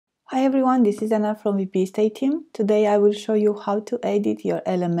Hi everyone, this is Anna from WP Stay team. Today I will show you how to edit your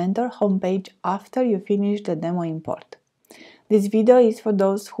Elementor homepage after you finish the demo import. This video is for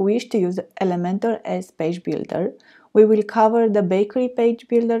those who wish to use Elementor as page builder. We will cover the bakery page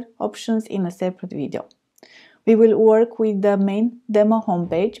builder options in a separate video. We will work with the main demo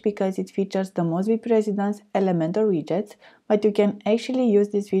homepage because it features the most WpResidence Elementor widgets, but you can actually use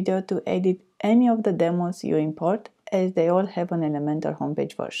this video to edit any of the demos you import, as they all have an Elementor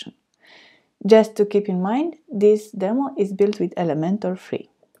homepage version. Just to keep in mind, this demo is built with Elementor free.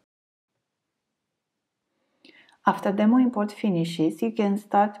 After demo import finishes, you can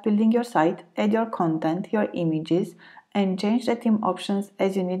start building your site, add your content, your images, and change the theme options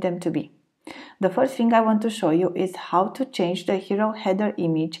as you need them to be. The first thing I want to show you is how to change the hero header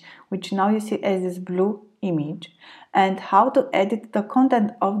image, which now you see as this blue image, and how to edit the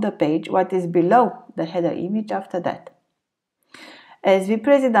content of the page, what is below the header image after that. As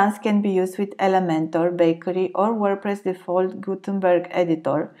WpResidence can be used with Elementor, Bakery, or WordPress default Gutenberg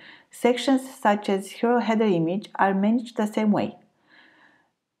editor, sections such as hero header image are managed the same way.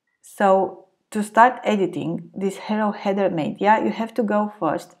 So, to start editing this hero header media, you have to go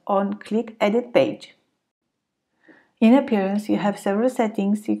first on Click Edit Page. In Appearance, you have several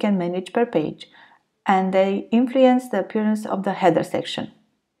settings you can manage per page, and they influence the appearance of the header section.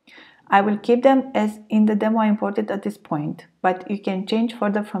 I will keep them as in the demo I imported at this point, but you can change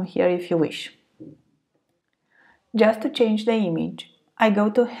further from here if you wish. Just to change the image, I go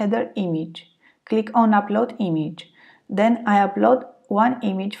to Header Image, click on Upload Image, then I upload one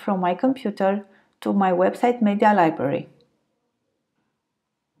image from my computer to my website media library.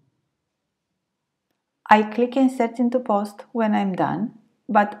 I click Insert into Post when I'm done,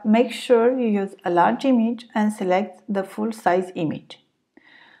 but make sure you use a large image and select the full-size image.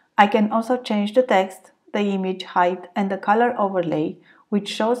 I can also change the text, the image height, and the color overlay, which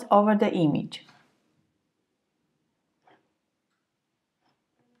shows over the image.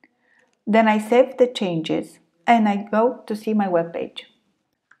 Then I save the changes and I go to see my web page.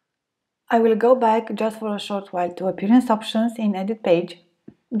 I will go back just for a short while to Appearance Options in Edit Page,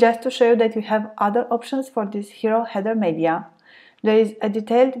 just to show you that you have other options for this hero header media. There is a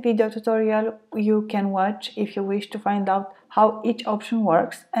detailed video tutorial you can watch if you wish to find out how each option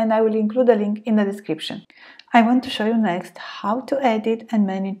works, and I will include a link in the description. I want to show you next how to edit and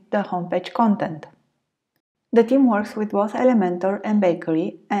manage the homepage content. The team works with both Elementor and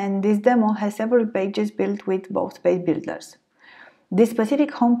Bakery, and this demo has several pages built with both page builders. This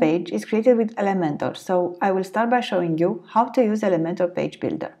specific homepage is created with Elementor, so I will start by showing you how to use Elementor Page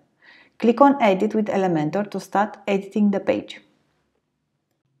Builder. Click on Edit with Elementor to start editing the page.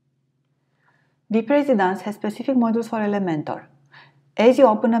 WpResidence has specific modules for Elementor. As you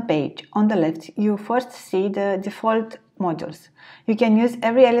open a page, on the left you first see the default modules. You can use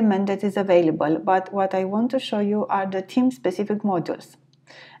every element that is available, but what I want to show you are the theme-specific modules.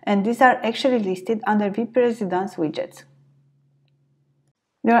 And these are actually listed under WpResidence widgets.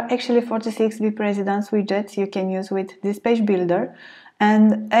 There are actually 46 WpResidence widgets you can use with this page builder,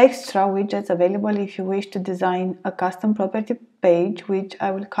 and extra widgets available if you wish to design a custom property page, which I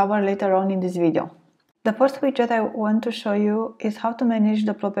will cover later on in this video. The first widget I want to show you is how to manage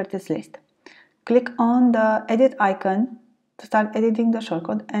the properties list. Click on the edit icon to start editing the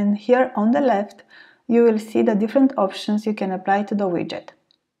shortcode, and here on the left you will see the different options you can apply to the widget.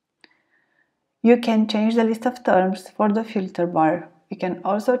 You can change the list of terms for the filter bar. You can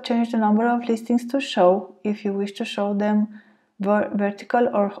also change the number of listings to show if you wish to show them vertical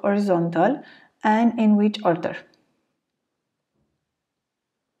or horizontal, and in which order.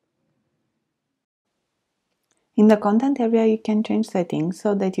 In the content area, you can change settings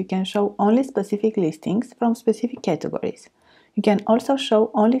so that you can show only specific listings from specific categories. You can also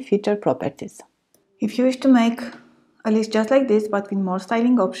show only featured properties. If you wish to make a list just like this but with more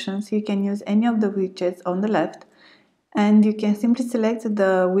styling options, you can use any of the widgets on the left, and you can simply select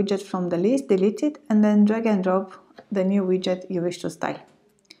the widget from the list, delete it, and then drag and drop the new widget you wish to style.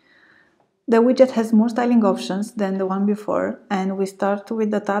 The widget has more styling options than the one before, and we start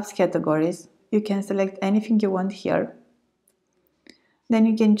with the tabs categories. You can select anything you want here. Then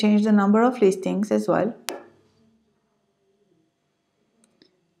you can change the number of listings as well.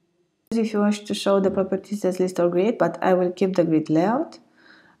 If you wish to show the properties as list or grid, but I will keep the grid layout.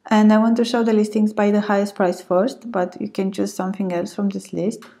 And I want to show the listings by the highest price first, but you can choose something else from this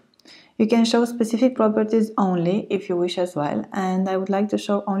list. You can show specific properties only if you wish as well, and I would like to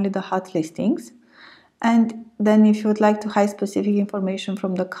show only the hot listings. And then if you would like to hide specific information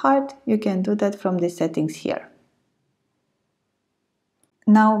from the cart, you can do that from the settings here.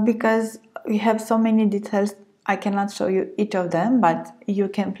 Now, because we have so many details I cannot show you each of them, but you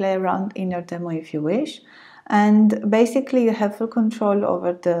can play around in your demo if you wish. And basically you have full control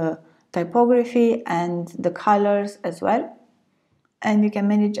over the typography and the colors as well. And you can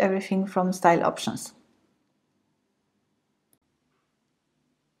manage everything from style options.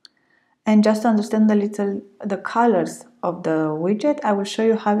 And just to understand the colors of the widget, I will show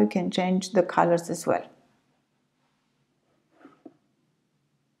you how you can change the colors as well.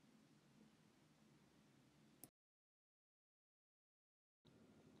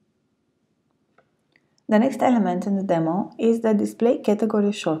 The next element in the demo is the display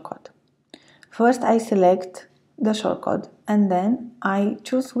category shortcode. First, I select the shortcode and then I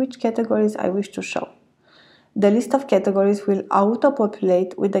choose which categories I wish to show. The list of categories will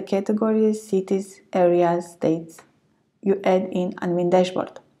auto-populate with the categories, cities, areas, states you add in admin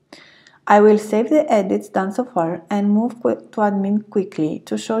dashboard. I will save the edits done so far and move to admin quickly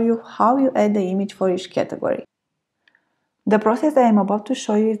to show you how you add the image for each category. The process I am about to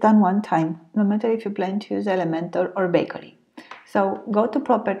show you is done one time, no matter if you plan to use Elementor or Bakery. So go to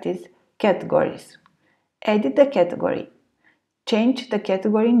Properties, Categories, edit the category, change the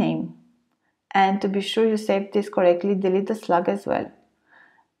category name, and to be sure you saved this correctly, delete the slug as well.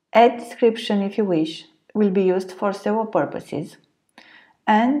 Add description if you wish, will be used for several purposes,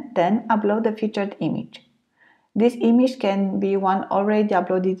 and then upload the featured image. This image can be one already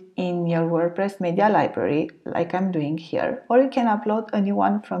uploaded in your WordPress media library, like I'm doing here, or you can upload a new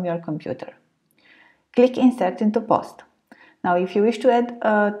one from your computer. Click Insert into Post. Now, if you wish to add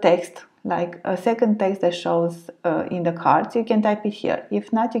a text, like a second text that shows in the cards, you can type it here.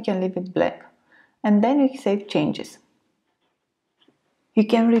 If not, you can leave it blank. And then you save changes. You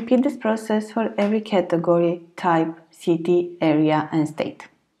can repeat this process for every category, type, city, area, and state.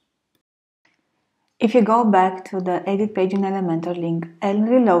 If you go back to the edit page in Elementor link and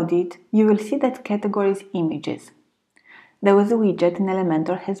reload it, you will see that category is images. The Wizard widget in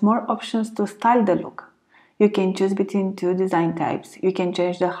Elementor has more options to style the look. You can choose between two design types. You can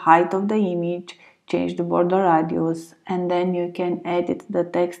change the height of the image, change the border radius, and then you can edit the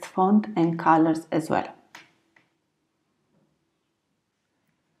text font and colors as well.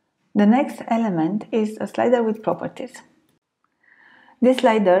 The next element is a slider with properties. This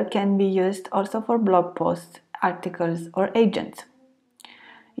slider can be used also for blog posts, articles, or agents.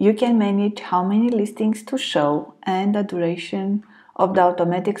 You can manage how many listings to show and the duration of the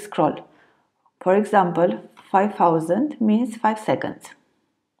automatic scroll. For example, 5000 means 5 seconds.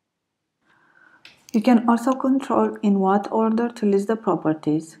 You can also control in what order to list the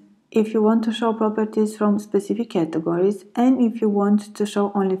properties, if you want to show properties from specific categories, and if you want to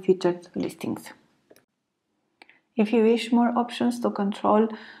show only featured listings. If you wish more options to control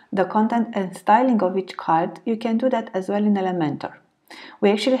the content and styling of each card, you can do that as well in Elementor.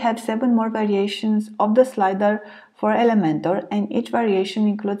 We actually have 7 more variations of the slider for Elementor, and each variation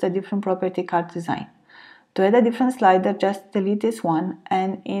includes a different property card design. To add a different slider, just delete this one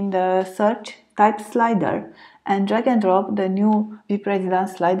and in the search type slider and drag and drop the new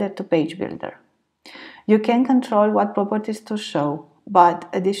WpResidence slider to page builder. You can control what properties to show, but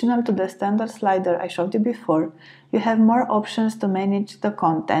additional to the standard slider I showed you before, you have more options to manage the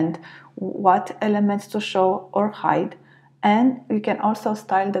content, what elements to show or hide, and you can also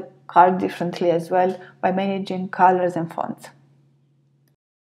style the card differently as well by managing colors and fonts.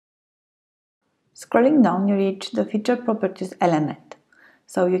 Scrolling down, you reach the Feature Properties element.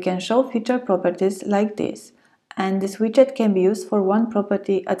 So you can show feature properties like this, and this widget can be used for one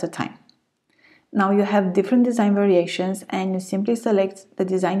property at a time. Now you have different design variations and you simply select the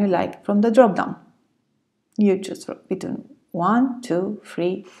design you like from the drop-down. You choose between 1, 2,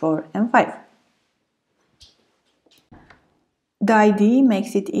 3, 4, and 5. The ID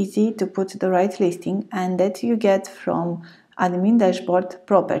makes it easy to put the right listing, and that you get from Admin Dashboard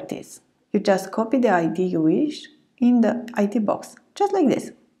Properties. You just copy the ID you wish in the ID box, just like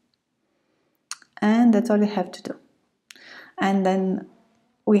this. And that's all you have to do. And then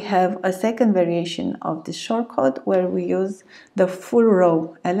we have a second variation of this shortcode where we use the full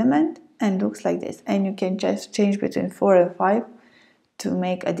row element and looks like this. And you can just change between 4 and 5 to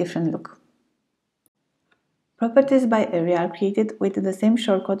make a different look. Properties by area are created with the same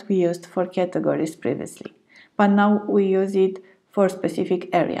shortcode we used for categories previously, but now we use it for specific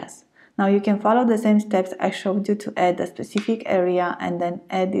areas. Now you can follow the same steps I showed you to add a specific area and then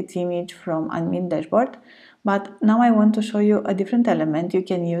add its image from admin dashboard, but now I want to show you a different element you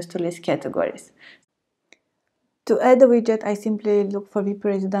can use to list categories. To add the widget, I simply look for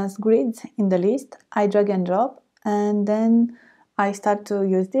WpResidence Grids in the list, I drag and drop, and then I start to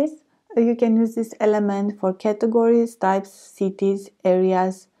use this. You can use this element for categories, types, cities,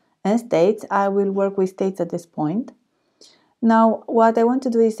 areas, and states. I will work with states at this point. Now what I want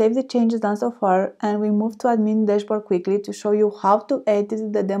to do is save the changes done so far, and we move to admin dashboard quickly to show you how to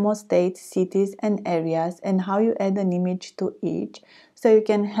edit the demo states, cities and areas, and how you add an image to each so you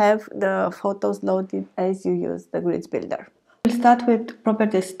can have the photos loaded as you use the grids builder. We'll start with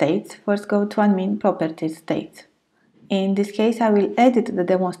property states. First go to admin property states. In this case, I will edit the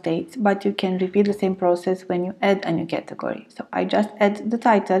demo states, but you can repeat the same process when you add a new category. So I just add the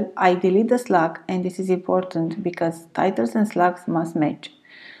title, I delete the slug, and this is important because titles and slugs must match.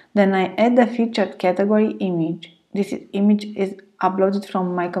 Then I add the featured category image. This image is uploaded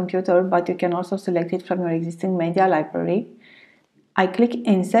from my computer, but you can also select it from your existing media library. I click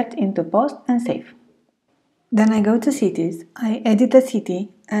Insert into Post and Save. Then I go to cities, I edit a city,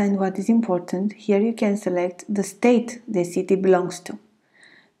 and what is important, here you can select the state the city belongs to.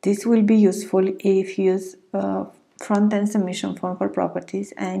 This will be useful if you use front-end submission form for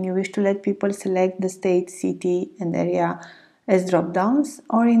properties and you wish to let people select the state, city and area as drop-downs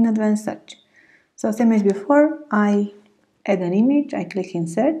or in advanced search. So same as before, I add an image, I click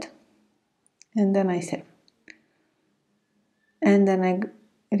Insert, and then I save. And then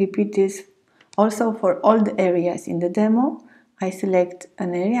I repeat this also for all the areas in the demo. I select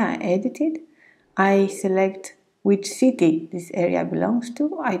an area I edited, I select which city this area belongs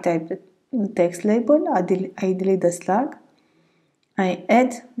to, I type the text label, I delete the slug, I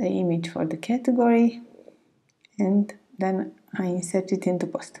add the image for the category, and then I insert it into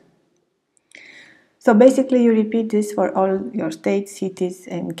post. So basically you repeat this for all your states, cities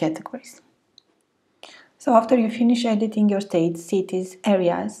and categories. So after you finish editing your states, cities,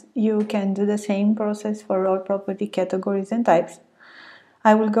 areas, you can do the same process for all property categories and types.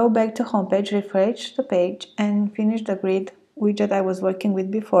 I will go back to homepage, refresh the page and finish the grid widget I was working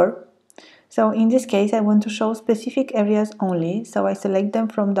with before. So in this case, I want to show specific areas only, so I select them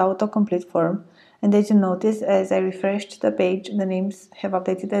from the autocomplete form. And as you notice, as I refreshed the page, the names have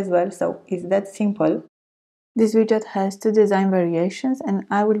updated as well, so it's that simple. This widget has two design variations and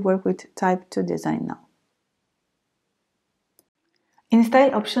I will work with type 2 design now. In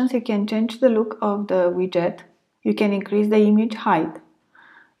style options, you can change the look of the widget. You can increase the image height.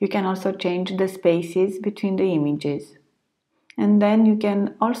 You can also change the spaces between the images. And then you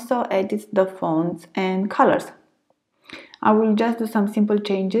can also edit the fonts and colors. I will just do some simple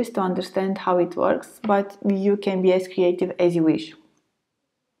changes to understand how it works, but you can be as creative as you wish.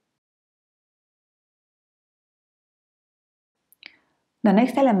 The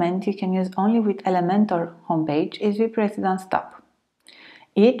next element you can use only with Elementor homepage is WpResidence tab.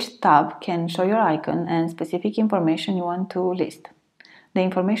 Each tab can show your icon and specific information you want to list. The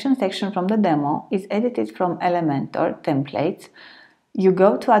information section from the demo is edited from Elementor templates. You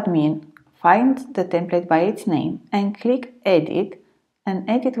go to admin, find the template by its name and click edit and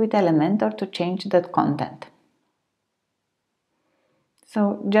edit with Elementor to change the content.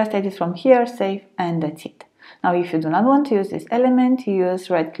 So just edit from here, save, and that's it. Now if you do not want to use this element, you use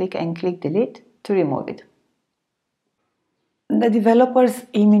right click and click delete to remove it. The developer's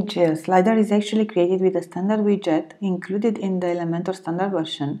image slider is actually created with a standard widget included in the Elementor standard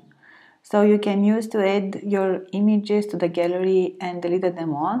version. So you can use to add your images to the gallery and delete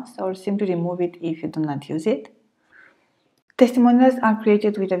them once, or simply remove it if you do not use it. Testimonials are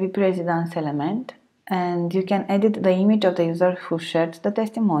created with a WpResidence element, and you can edit the image of the user who shared the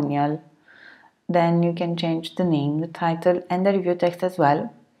testimonial. Then you can change the name, the title and the review text as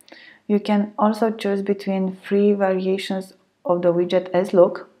well. You can also choose between free variations of the widget as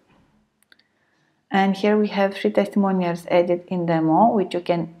look. And here we have 3 testimonials added in demo, which you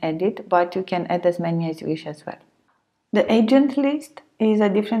can edit, but you can add as many as you wish as well. The agent list is a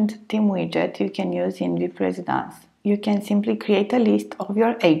different theme widget you can use in WpResidence. You can simply create a list of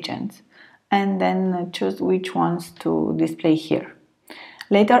your agents and then choose which ones to display here.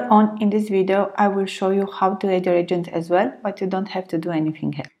 Later on in this video, I will show you how to add your agent as well, but you don't have to do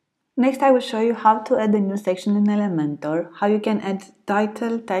anything else. Next, I will show you how to add a new section in Elementor, how you can add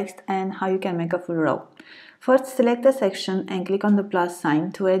title, text, and how you can make a full row. First, select a section and click on the plus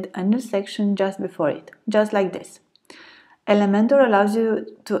sign to add a new section just before it, just like this. Elementor allows you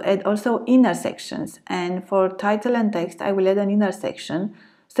to add also inner sections, and for title and text, I will add an inner section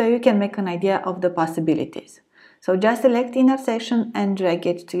so you can make an idea of the possibilities. So just select inner section and drag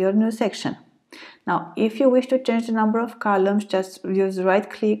it to your new section. Now, if you wish to change the number of columns, just use right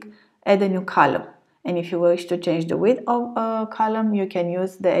click, add a new column. And if you wish to change the width of a column, you can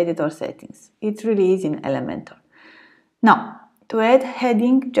use the editor settings. It's really easy in Elementor. Now, to add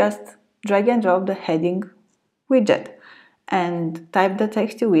heading, just drag and drop the heading widget and type the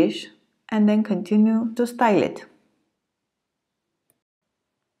text you wish and then continue to style it.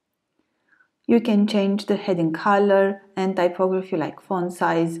 You can change the heading color and typography like font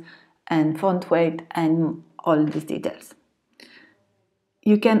size and font weight and all these details.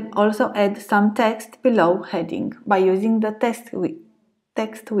 You can also add some text below heading by using the text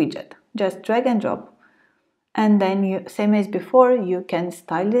widget. Just drag and drop, and then same as before, you can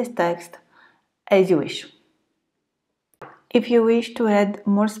style this text as you wish. If you wish to add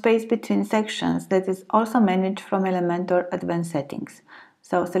more space between sections, that is also managed from Elementor Advanced Settings.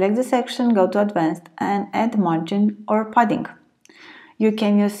 So select the section, go to Advanced and add margin or padding. You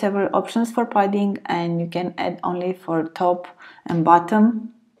can use several options for padding, and you can add only for top and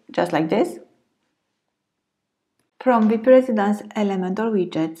bottom, just like this. From WpResidence Elementor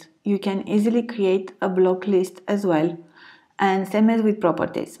widgets, you can easily create a block list as well, and same as with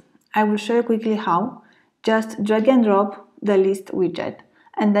properties. I will show you quickly how. Just drag and drop the list widget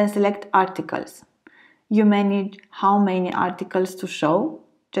and then select articles. You manage how many articles to show,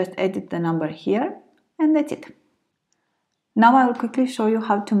 just edit the number here, and that's it. Now I will quickly show you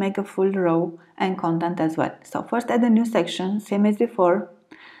how to make a full row and content as well. So first add a new section, same as before.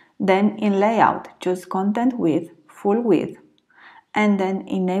 Then in layout, choose content width, full width, and then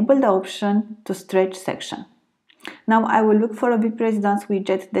enable the option to stretch section. Now I will look for a WpResidence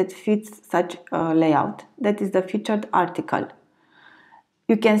widget that fits such a layout. That is the featured article.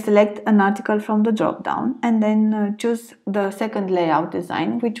 You can select an article from the drop down and then choose the second layout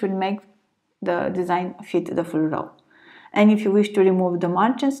design, which will make the design fit the full row. And if you wish to remove the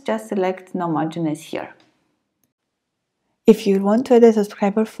margins, just select no margin as here. If you want to add a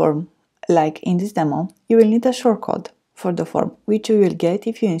subscriber form, like in this demo, you will need a shortcode for the form, which you will get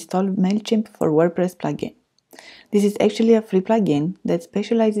if you install MailChimp for WordPress plugin. This is actually a free plugin that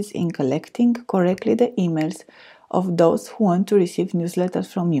specializes in collecting correctly the emails of those who want to receive newsletters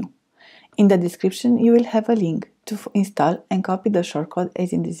from you. In the description, you will have a link to install and copy the shortcode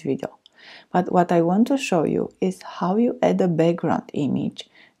as in this video. But what I want to show you is how you add a background image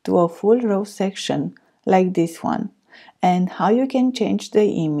to a full row section like this one, and how you can change the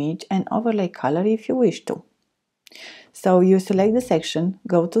image and overlay color if you wish to. So you select the section,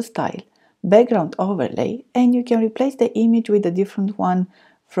 go to Style, Background Overlay, and you can replace the image with a different one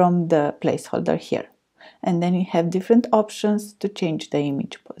from the placeholder here. And then you have different options to change the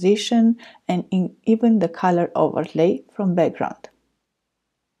image position and even the color overlay from background.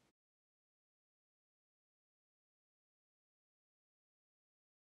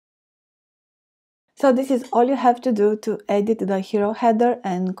 So this is all you have to do to edit the hero header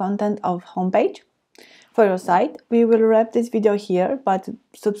and content of homepage for your site. We will wrap this video here, but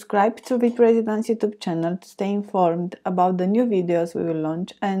subscribe to WpResidence YouTube channel to stay informed about the new videos we will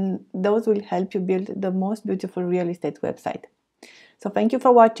launch, and those will help you build the most beautiful real estate website. So thank you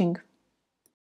for watching.